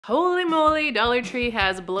Holy moly, Dollar Tree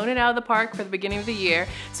has blown it out of the park for the beginning of the year.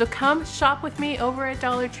 So come shop with me over at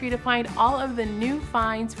Dollar Tree to find all of the new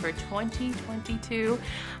finds for 2022.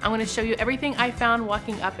 I'm going to show you everything I found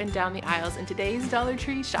walking up and down the aisles in today's Dollar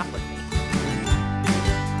Tree Shop With Me.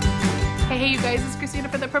 Hey you guys, it's Christina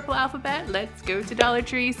for the Purple Alphabet. Let's go to Dollar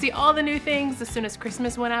Tree, see all the new things. As soon as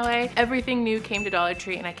Christmas went away, everything new came to Dollar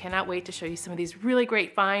Tree, and I cannot wait to show you some of these really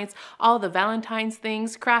great finds, all the Valentine's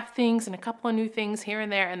things, craft things, and a couple of new things here and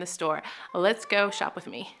there in the store. Let's go shop with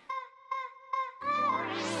me.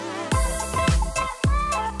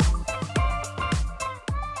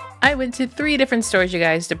 I went to 3 different stores, you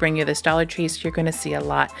guys, to bring you this Dollar Tree, so you're going to see a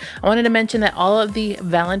lot. I wanted to mention that all of the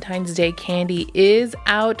Valentine's Day candy is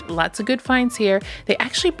out. Lots of good finds here. They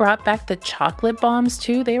actually brought back the chocolate bombs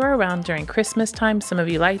too. They were around during Christmas time. Some of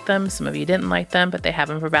you liked them, some of you didn't like them, but they have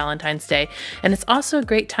them for Valentine's Day. And it's also a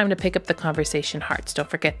great time to pick up the conversation hearts. Don't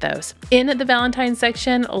forget those. In the Valentine's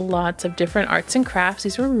section, lots of different arts and crafts.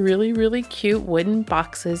 These were really, really cute wooden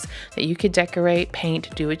boxes that you could decorate,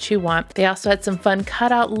 paint, do what you want. They also had some fun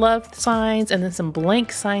cutout love signs and then some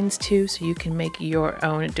blank signs too, so you can make your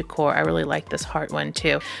own decor. I really like this heart one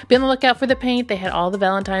too. Be on the lookout for the paint. They had all the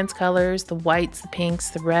Valentine's colors, the whites, the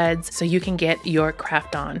pinks, the reds, so you can get your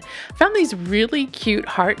craft on. Found these really cute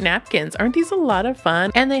heart napkins. Aren't these a lot of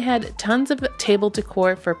fun? And they had tons of table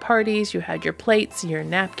decor for parties. You had your plates, your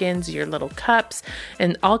napkins, your little cups,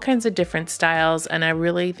 and all kinds of different styles, and I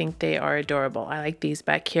really think they are adorable. I like these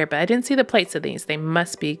back here, but I didn't see the plates of these. They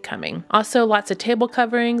must be coming. Also, lots of table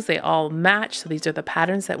coverings. They all match, so these are the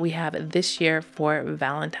patterns that we have this year for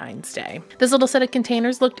Valentine's Day. This little set of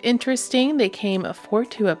containers looked interesting. They came 4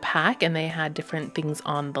 to a pack, and they had different things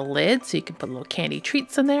on the lid, so you can put little candy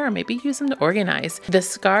treats in there or maybe use them to organize. The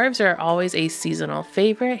scarves are always a seasonal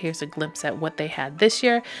favorite. Here's a glimpse at what they had this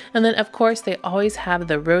year. And then of course they always have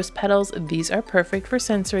the rose petals. These are perfect for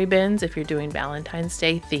sensory bins if you're doing Valentine's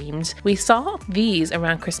Day themed. We saw these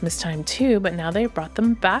around Christmas time too, but now they brought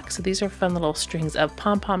them back. So these are fun little strings of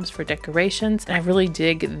pom-poms for decorations, and I really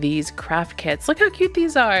dig these craft kits. Look how cute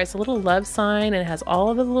these are. It's a little love sign, and it has all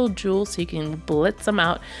of the little jewels so you can blitz them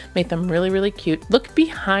out, make them really, really cute. Look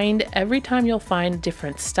behind. Every time you'll find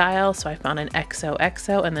different styles. So I found an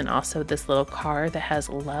XOXO and then also this little car that has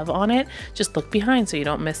love on it. Just look behind so you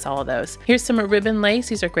don't miss all of those. Here's some ribbon lace.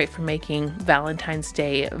 These are great for making Valentine's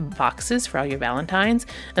Day boxes for all your Valentines.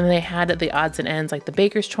 And then they had the odds and ends like the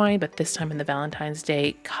baker's twine, but this time in the Valentine's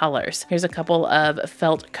Day colors. Here's a couple of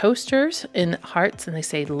felt coasters in hearts, and they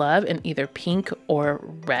say love in either pink or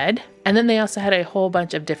red. And then they also had a whole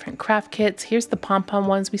bunch of different craft kits. Here's the pom-pom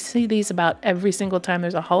ones. We see these about every single time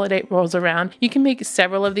there's a holiday rolls around. You can make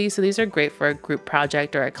several of these, so these are great for a group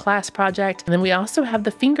project or a class project. And then we also have the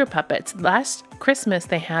finger puppets. Last Christmas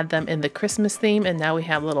they had them in the Christmas theme, and now we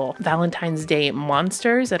have little Valentine's Day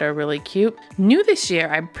monsters that are really cute. New this year,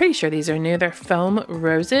 I'm pretty sure these are new, they're foam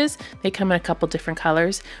roses. They come in a couple different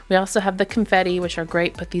colors. We also have the confetti, which are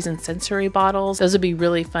great. Put these in sensory bottles. Those would be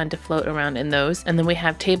really fun to float around in those. And then we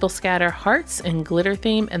have table scatter hearts and glitter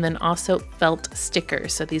theme, and then also felt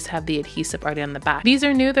stickers. So these have the adhesive already on the back. These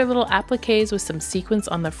are new. They're little appliques with some sequins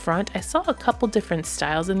on the front. I saw a couple different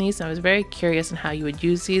styles in these, and I was very curious on how you would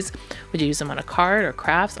use these. Would you use them on a card or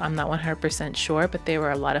crafts? I'm not 100% sure, but they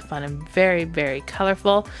were a lot of fun and very, very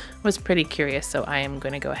colorful. I was pretty curious, so I am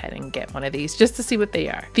going to go ahead and get one of these just to see what they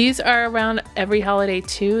are. These are around every holiday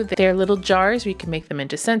too. They're little jars where you can make them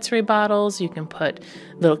into sensory bottles. You can put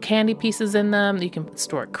little candy pieces in them. You can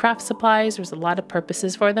store craft supplies. There's a lot of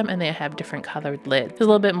purposes for them, and they have different colored lids. There's a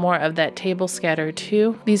little bit more of that table scatter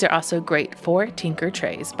too. These are also great for tinker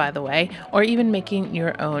trays, by the way, or even making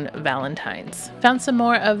your own Valentines. Found some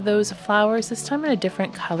more of those flowers, this time in a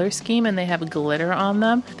different color scheme, and they have glitter on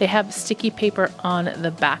them. They have sticky paper on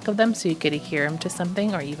the back of them so you could adhere them to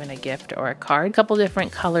something or even a gift or a card. A couple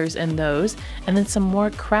different colors in those, and then some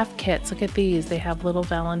more craft kits. Look at these. They have little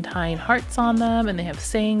Valentine hearts on them, and they have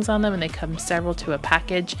sayings on them, and they come several to a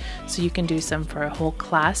package, so you can do some for a whole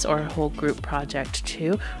class or a whole group project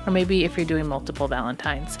too, or maybe if you're doing multiple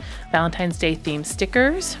Valentines. Valentine's Day themed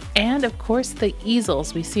stickers, and of course the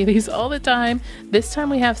easels. We see these all the time. This time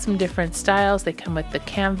we have some different styles. They come with the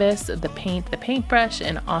canvas, the paint, the paintbrush,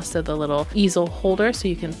 and also the little easel holder so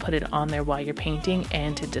you can put it on there while you're painting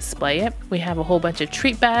and to display it. We have a whole bunch of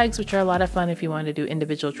treat bags, which are a lot of fun if you want to do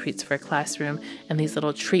individual treats for a classroom, and these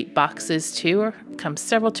little treat boxes too, come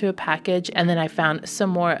several to a package. And then I found some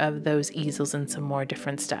more of those easels and some more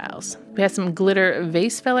different styles. We have some glitter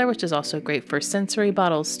vase filler, which is also great for sensory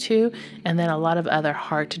bottles too. And then a lot of other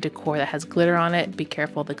heart decor that has glitter on it. Be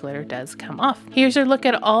careful, the glitter does come off. Here's your look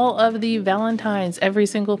at all of the Valentines. Every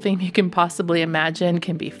single thing you can possibly imagine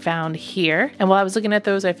can be found here. And while I was looking at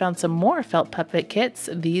those, I found some more felt puppet kits.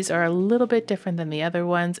 These are a little bit different than the other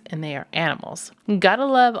ones, and they are animals. Gotta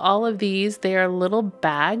love all of these. They are little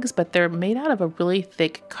bags, but they're made out of a really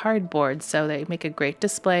thick cardboard. So they make a great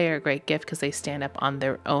display or a great gift because they stand up on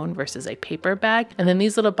their own versus a paper bag. And then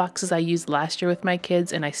these little boxes I used last year with my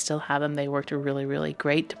kids, and I still have them. They worked really, really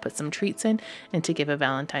great to put some treats in and to give a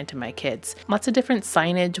Valentine to my kids. Lots of different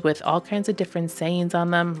signage with all kinds of different sayings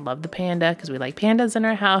on them. Love the panda because we like pandas in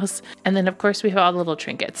our house. And then of course we have all the little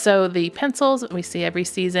trinkets. So the pencils we see every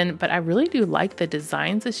season, but I really do like the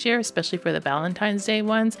designs this year, especially for the Valentine's Day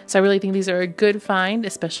ones. So I really think these are a good find,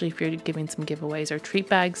 especially if you're giving some giveaways or treat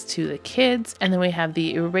bags to the kids. And then we have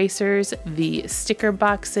the erasers, the sticker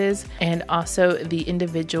boxes, and also the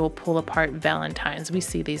individual pull apart Valentines. We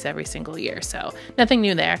see these every single year, so nothing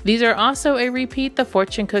new there. These are also a repeat, the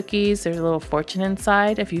fortune cookies. There's a little fortune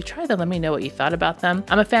inside. If you try them, let me know what you thought about them.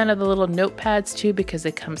 I'm a fan of the little notepads too because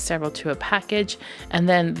they come several to a package. And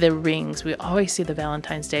then the rings, we always see the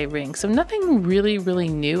Valentine's Day rings. So nothing really, really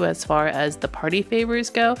new as far as the party favors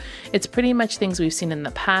go. It's pretty much things we've seen in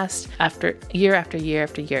the past after year after year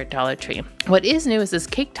after year at Dollar Tree. What is new is this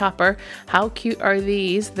cake topper. How cute are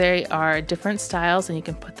these? They are different styles and you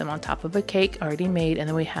can put them on top of a cake already made. And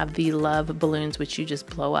then we have the love balloons, which you just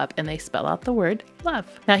blow up and they spell out the word love.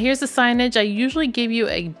 Now here's the signage. I usually give you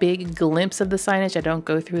a big glimpse of the signage. I don't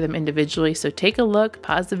go through them individually. So take a look,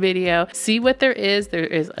 pause the video, see what there is. There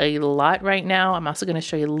is a lot right now. I'm also going to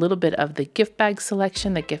show you a little bit of the gift bag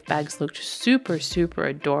selection. The gift bags looked super, super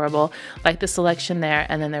adorable. Like the selection there.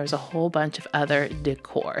 And then there's a whole bunch of other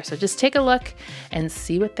decor. So just take a look and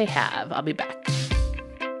see what they have. I'll be back.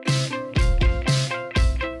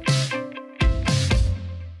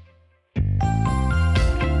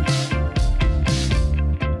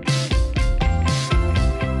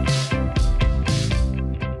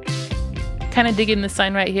 Kind of digging the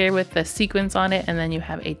sign right here with the sequins on it, and then you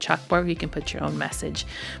have a chalkboard where you can put your own message.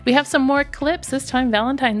 We have some more clips, this time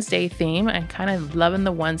Valentine's Day theme. I'm kind of loving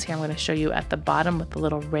the ones here I'm going to show you at the bottom with the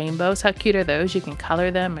little rainbows. How cute are those? You can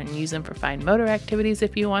color them and use them for fine motor activities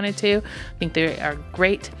if you wanted to. I think they are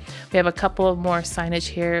great. We have a couple of more signage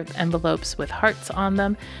here, envelopes with hearts on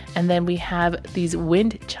them, and then we have these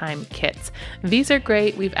wind chime kits. These are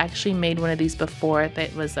great. We've actually made one of these before.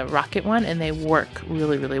 That was a rocket one, and they work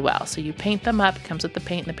really, really well. So you paint them up, it comes with the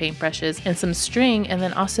paint and the paintbrushes and some string, and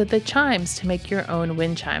then also the chimes to make your own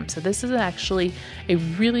wind chime. So this is actually a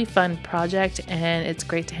really fun project, and it's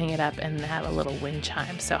great to hang it up and have a little wind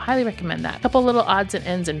chime. So highly recommend that. A couple little odds and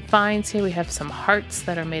ends and finds here. We have some hearts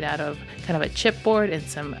that are made out of kind of a chipboard and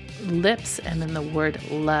some lips, and then the word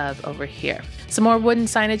love over here. Some more wooden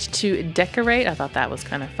signage to decorate. I thought that was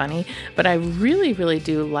kind of funny, but I really, really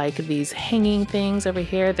do like these hanging things over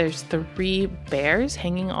here. There's 3 bears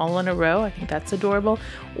hanging all in a row. I think that's adorable.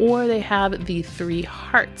 Or they have the 3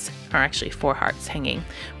 hearts, or actually 4 hearts hanging.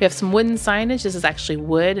 We have some wooden signage. This is actually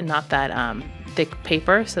wood and not that thick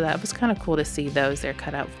paper, so that was kind of cool to see those. They're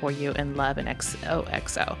cut out for you in love and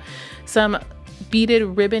XOXO. Some beaded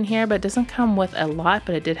ribbon here, but it doesn't come with a lot,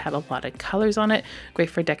 but it did have a lot of colors on it. Great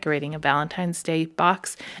for decorating a Valentine's Day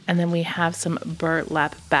box. And then we have some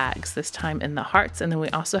burlap bags, this time in the hearts. And then we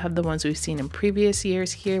also have the ones we've seen in previous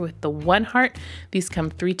years here with the 1 heart. These come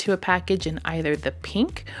 3 to a package in either the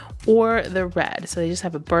pink or the red. So they just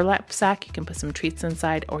have a burlap sack. You can put some treats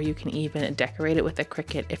inside, or you can even decorate it with a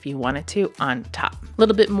cricket if you wanted to on top. A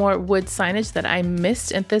little bit more wood signage that I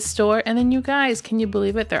missed at this store. And then you guys, can you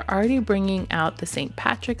believe it? They're already bringing out the St.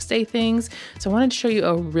 Patrick's Day things. So I wanted to show you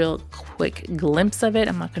a real quick glimpse of it.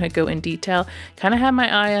 I'm not going to go in detail. Kind of have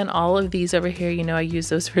my eye on all of these over here. You know, I use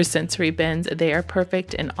those for sensory bins. They are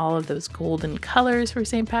perfect in all of those golden colors for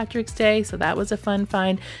St. Patrick's Day. So that was a fun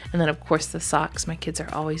find. And then of course the socks. My kids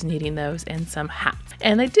are always needing those, and some hats.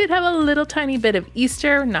 And I did have a little tiny bit of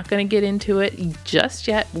Easter. Not going to get into it just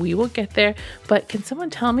yet. We will get there. But can someone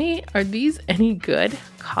tell me, are these any good?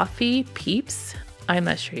 Coffee Peeps? I'm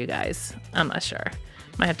not sure, you guys. I'm not sure.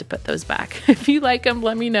 Might have to put those back. If you like them,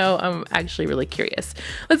 let me know. I'm actually really curious.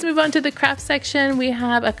 Let's move on to the craft section. We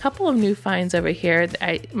have a couple of new finds over here.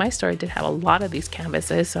 My store did have a lot of these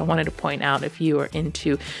canvases, so I wanted to point out if you are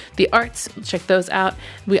into the arts, check those out.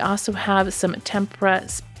 We also have some tempera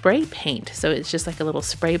spray paint. So it's just like a little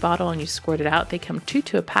spray bottle and you squirt it out. They come 2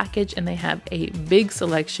 to a package, and they have a big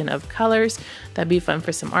selection of colors. That'd be fun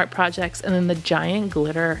for some art projects. And then the giant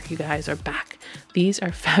glitter, you guys, are back. These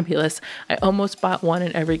are fabulous. I almost bought one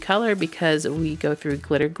in every color because we go through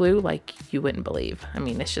glitter glue like you wouldn't believe. I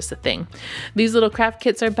mean, it's just a thing. These little craft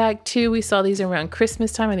kits are back too. We saw these around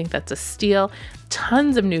Christmas time. I think that's a steal.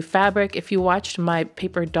 Tons of new fabric. If you watched my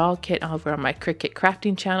paper doll kit over on my Cricut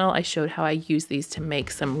crafting channel, I showed how I use these to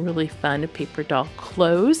make some really fun paper doll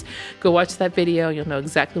clothes. Go watch that video. You'll know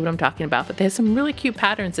exactly what I'm talking about, but they have some really cute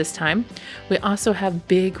patterns this time. We also have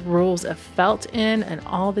big rolls of felt in and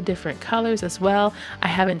all the different colors as well. I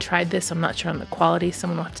haven't tried this, so I'm not sure on the quality.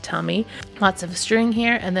 Someone will have to tell me. Lots of string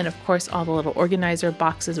here, and then of course all the little organizer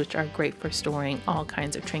boxes, which are great for storing all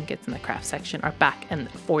kinds of trinkets in the craft section, are back in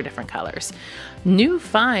 4 different colors. New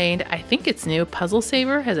find, I think it's new, Puzzle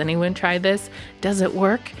Saver. Has anyone tried this? Does it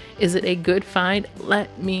work? Is it a good find?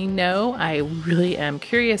 Let me know. I really am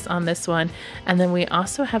curious on this one. And then we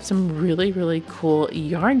also have some really cool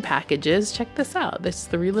yarn packages. Check this out. There's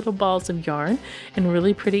 3 little balls of yarn in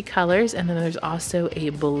really pretty colors. And then there's also a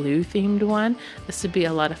blue themed one. This would be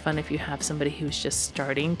a lot of fun if you have somebody who's just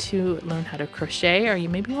starting to learn how to crochet, or you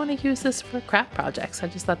maybe want to use this for craft projects. I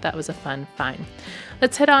just thought that was a fun find.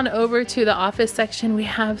 Let's head on over to the office section. We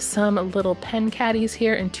have some little pen caddies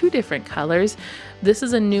here in 2 different colors. This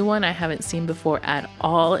is a new one I haven't seen before at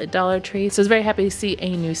all at Dollar Tree, so I was very happy to see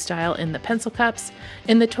a new style in the pencil cups.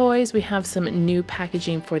 In the toys, we have some new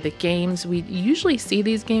packaging for the games. We usually see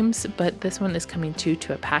these games, but this one is coming to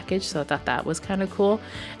a package, so I thought that was kind of cool.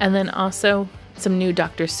 And then also some new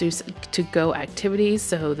Dr. Seuss to-go activities.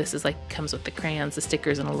 So this is like, comes with the crayons, the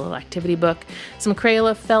stickers, and a little activity book. Some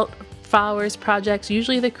Crayola felt flowers projects.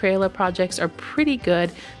 Usually the Crayola projects are pretty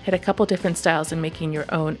good. Had a couple different styles in making your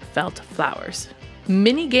own felt flowers.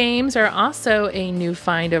 Mini games are also a new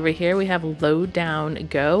find over here. We have Low Down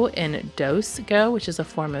Go and Dose Go, which is a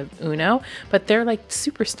form of Uno, but they're like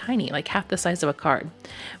super tiny, like half the size of a card.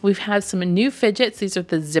 We've had some new fidgets. These are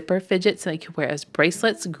the zipper fidgets that you can wear as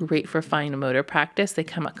bracelets, great for fine motor practice. They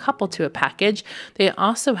come a couple to a package. They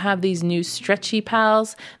also have these new stretchy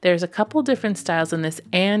pals. There's a couple different styles in this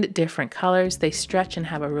and different colors. They stretch and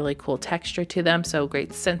have a really cool texture to them, so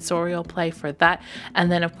great sensorial play for that.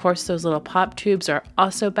 And then of course those little pop tubes are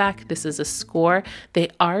also back. This is a score. They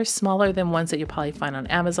are smaller than ones that you'll probably find on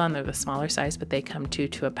Amazon. They're the smaller size, but they come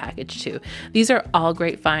to a package too. These are all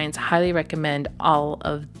great finds. Highly recommend all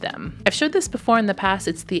of them. I've showed this before in the past.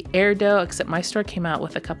 It's the air dough, except my store came out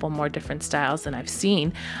with a couple more different styles than I've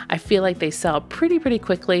seen. I feel like they sell pretty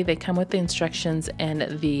quickly. They come with the instructions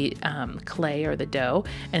and the clay or the dough,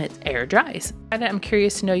 and it air dries. I'm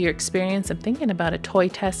curious to know your experience. I'm thinking about a toy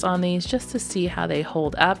test on these just to see how they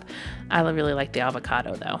hold up. I really like the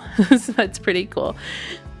avocado though, so that's pretty cool.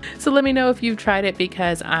 So let me know if you've tried it,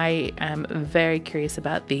 because I am very curious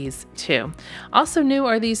about these too. Also new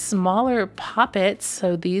are these smaller poppets.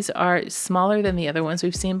 So these are smaller than the other ones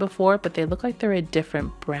we've seen before, but they look like they're a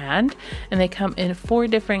different brand, and they come in 4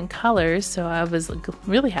 different colors. So I was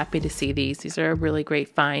really happy to see these. These are a really great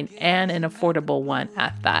find and an affordable one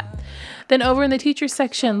at that. Then over in the teacher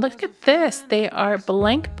section, look at this. They are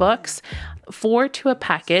blank books. 4 to a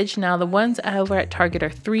package. Now the ones over at Target are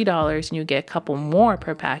 $3 and you get a couple more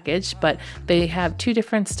per package, but they have 2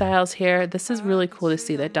 different styles here. This is really cool to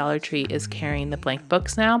see that Dollar Tree is carrying the blank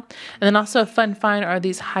books now. And then also a fun find are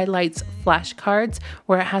these highlights flashcards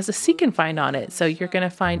where it has a seek and find on it. So you're going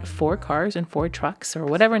to find 4 cars and 4 trucks or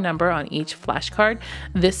whatever number on each flashcard.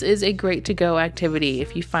 This is a great to-go activity.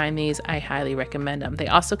 If you find these, I highly recommend them. They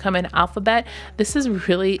also come in alphabet. This is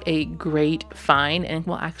really a great find and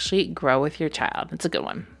will actually grow with your child. It's a good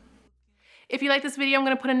one. If you like this video, I'm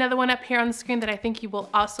going to put another one up here on the screen that I think you will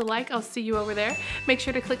also like. I'll see you over there. Make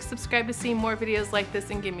sure to click subscribe to see more videos like this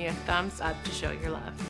and give me a thumbs up to show your love.